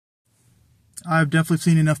I've definitely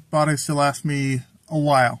seen enough bodies to last me a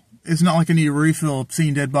while. It's not like I need a refill of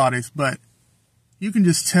seeing dead bodies, but you can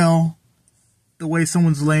just tell the way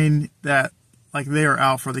someone's laying that, like, they are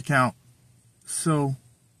out for the count. So,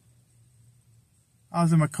 I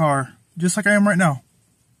was in my car, just like I am right now.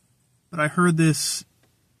 But I heard this,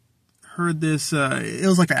 it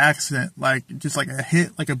was like an accident, like, just like a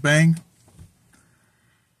hit, like a bang.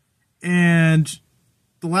 And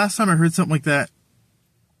the last time I heard something like that,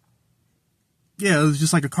 yeah, it was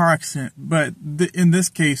just like a car accident. But in this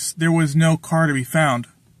case, there was no car to be found.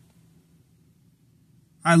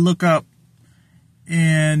 I look up,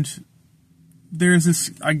 and there's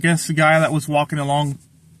this, I guess, a guy that was walking along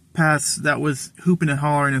past that was hooping and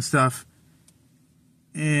hollering and stuff.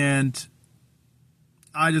 And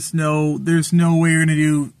I just know there's no way you're going to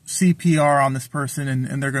do CPR on this person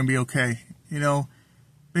and they're going to be okay. You know,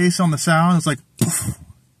 based on the sound, it's like, poof,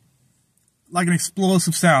 like an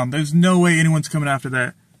explosive sound. There's no way anyone's coming after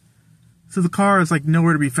that. So the car is like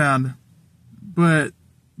nowhere to be found. But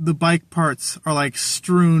the bike parts are like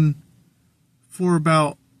strewn for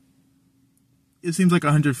about, it seems like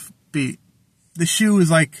 100 feet. The shoe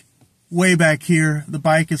is like way back here. The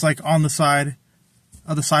bike is like on the side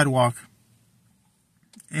of the sidewalk.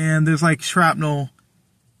 And there's like shrapnel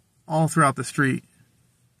all throughout the street.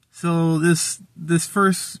 So this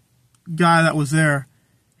first guy that was there,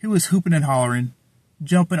 he was hooping and hollering,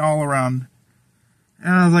 jumping all around.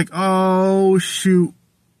 And I was like, oh, shoot.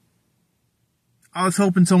 I was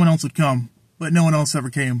hoping someone else would come, but no one else ever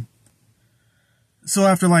came. So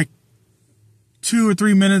after like 2 or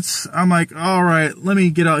 3 minutes, I'm like, all right, let me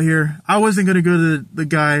get out here. I wasn't going to go to the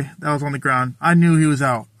guy that was on the ground. I knew he was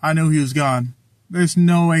out. I knew he was gone. There's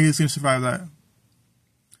no way he was going to survive that.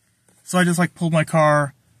 So I just like pulled my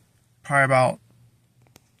car probably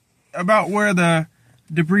about where the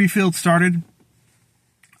debris field started.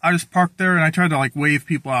 I just parked there and I tried to like wave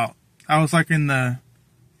people out. I was like in the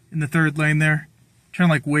third lane there, trying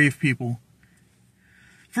to like wave people.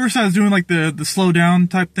 First I was doing like the slow down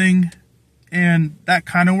type thing, and that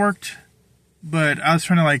kind of worked, but I was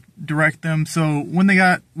trying to like direct them. So when they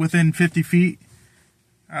got within 50 feet,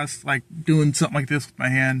 I was like doing something like this with my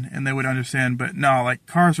hand and they would understand. But no, like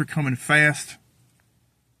cars were coming fast.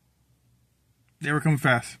 They were coming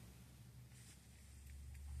fast.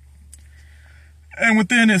 And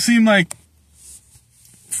within, it seemed like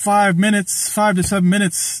 5 to 7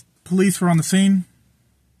 minutes, police were on the scene.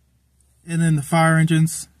 And then the fire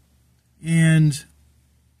engines. And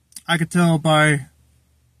I could tell by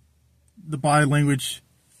the body language,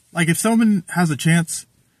 like if someone has a chance,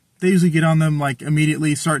 they usually get on them like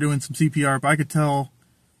immediately, start doing some CPR. But I could tell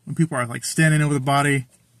when people are like standing over the body,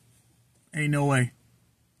 ain't no way.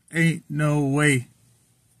 Ain't no way.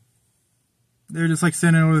 They're just like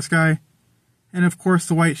standing over this guy. And of course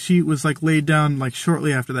the white sheet was like laid down like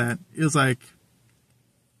shortly after that. It was like,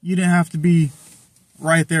 you didn't have to be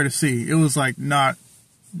right there to see. It was like not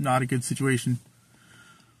a good situation.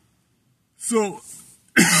 So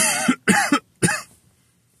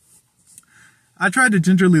I tried to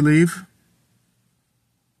gingerly leave,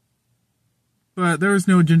 but there was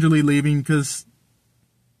no gingerly leaving because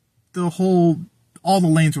all the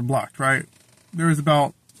lanes were blocked, right? There was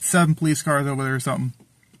about 7 police cars over there or something.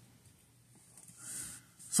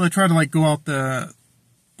 So I tried to like go out the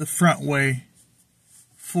front way,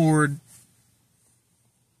 forward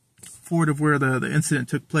of where the incident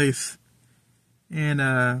took place.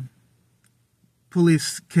 And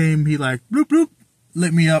police came, he like bloop bloop,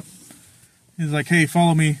 lit me up. He was like, hey,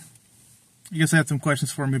 follow me. I guess I had some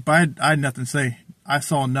questions for me, but I had nothing to say. I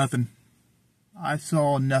saw nothing. I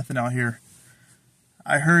saw nothing out here.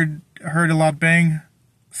 I heard a loud bang,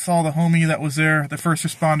 saw the homie that was there, the first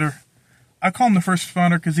responder. I call him the first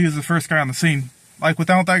responder because he was the first guy on the scene. Like,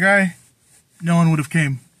 without that guy, no one would have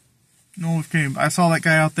came. No one would have came. I saw that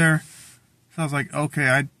guy out there, so I was like,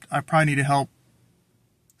 okay, I probably need to help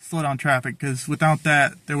slow down traffic, because without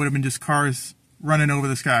that, there would have been just cars running over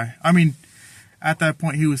this guy. I mean, at that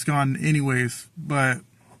point, he was gone anyways, but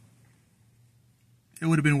it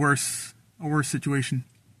would have been worse, a worse situation.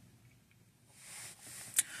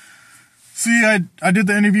 See, I did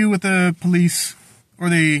the interview with the police, or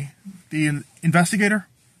the investigator,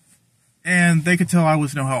 and they could tell I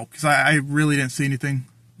was no help, because I really didn't see anything,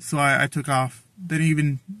 so I took off. They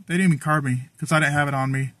didn't even card me, because I didn't have it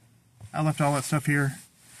on me. I left all that stuff here.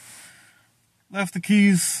 Left the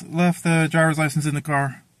keys, left the driver's license in the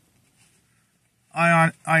car.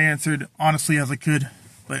 I answered honestly as I could,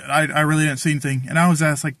 but I really didn't see anything. And I was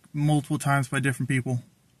asked like multiple times by different people,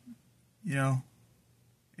 you know.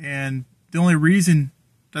 And the only reason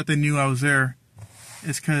that they knew I was there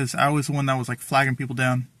is because I was the one that was like flagging people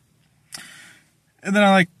down. And then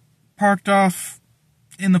I like parked off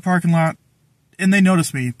in the parking lot, and they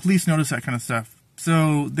noticed me. Police notice that kind of stuff.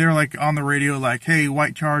 So they're like on the radio, like, "Hey,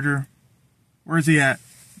 white Charger, where's he at?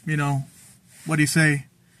 You know, what'd he say?"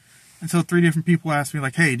 And so 3 different people asked me,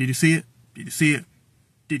 like, "Hey, did you see it? Did you see it?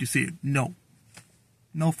 Did you see it?" No.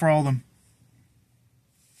 No for all of them.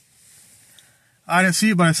 I didn't see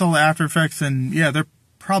it, but I saw the after effects, and yeah, they're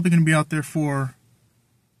probably going to be out there for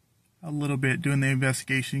a little bit doing the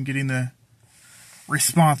investigation, getting the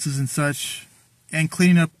responses and such, and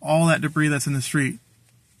cleaning up all that debris that's in the street.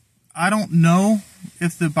 I don't know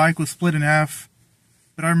if the bike was split in half,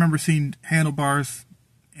 but I remember seeing handlebars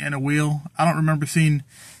and a wheel. I don't remember seeing,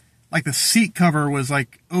 like, the seat cover was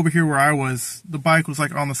like over here where I was. The bike was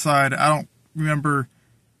like on the side. I don't remember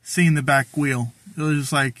seeing the back wheel. It was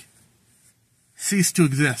just like ceased to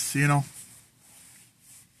exist, you know?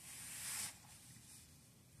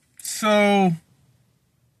 So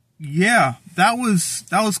yeah, that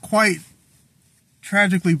was quite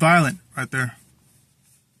tragically violent right there.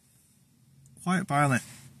 Quite violent.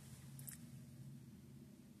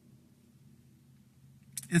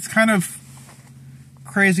 It's kind of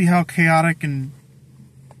crazy how chaotic and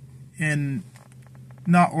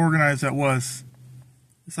not organized that was.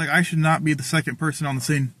 It's like I should not be the second person on the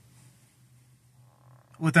scene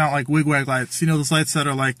without like wigwag lights. You know, those lights that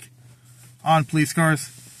are like on police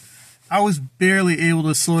cars. I was barely able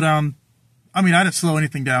to slow down. I mean, I didn't slow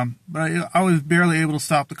anything down, but I was barely able to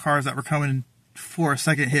stop the cars that were coming for a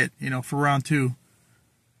second hit, you know, for round 2.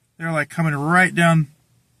 They're like coming right down,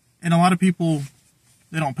 and a lot of people,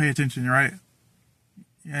 they don't pay attention, right?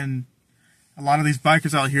 And a lot of these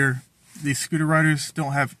bikers out here, these scooter riders,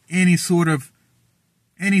 don't have any sort of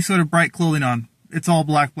bright clothing on. It's all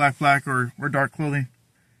black, or dark clothing.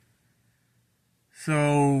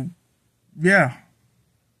 So, yeah.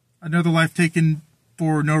 Another life taken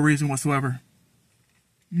for no reason whatsoever.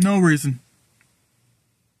 No reason.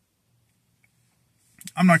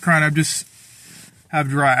 I'm not crying, I just have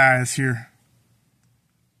dry eyes here.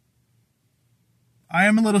 I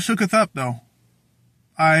am a little shooketh up, though.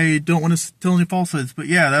 I don't want to tell any falsehoods, but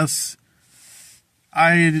yeah,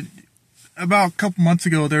 about a couple months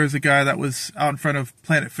ago, there was a guy that was out in front of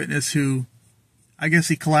Planet Fitness who, I guess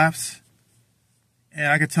he collapsed. And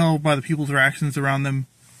I could tell by the people's reactions around them,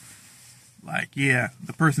 like, yeah,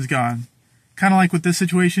 the person's gone. Kind of like with this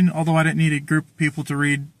situation, although I didn't need a group of people to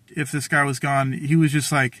read if this guy was gone, he was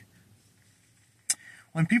just like,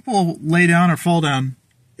 when people lay down or fall down,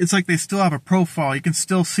 it's like they still have a profile. You can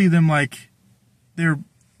still see them, like, their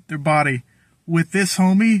body. With this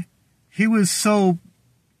homie, he was so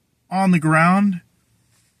on the ground,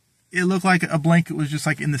 it looked like a blanket was just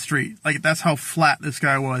like in the street. Like, that's how flat this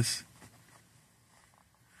guy was.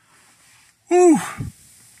 Whew.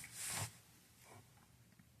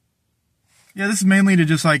 Yeah, this is mainly to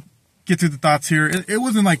just like get through the thoughts here. It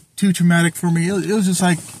wasn't like too traumatic for me. It was just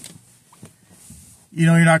like, you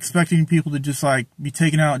know, you're not expecting people to just like be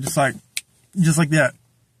taken out just like that.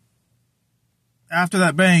 After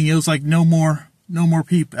that bang, it was like no more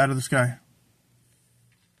peep out of the sky.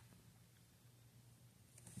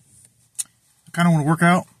 I kind of want to work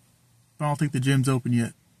out, but I don't think the gym's open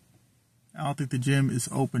yet. I don't think the gym is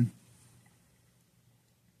open.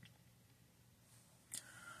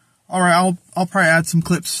 Alright, I'll probably add some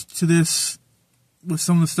clips to this with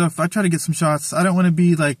some of the stuff. I try to get some shots. I don't want to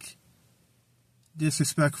be like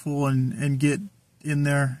disrespectful and get in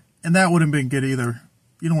there. And that wouldn't have been good either.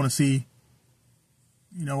 You don't want to see,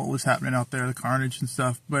 you know, what was happening out there, the carnage and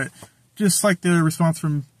stuff. But just like the response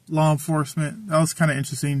from law enforcement, that was kind of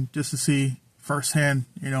interesting just to see firsthand,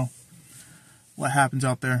 you know, what happens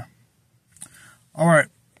out there. Alright.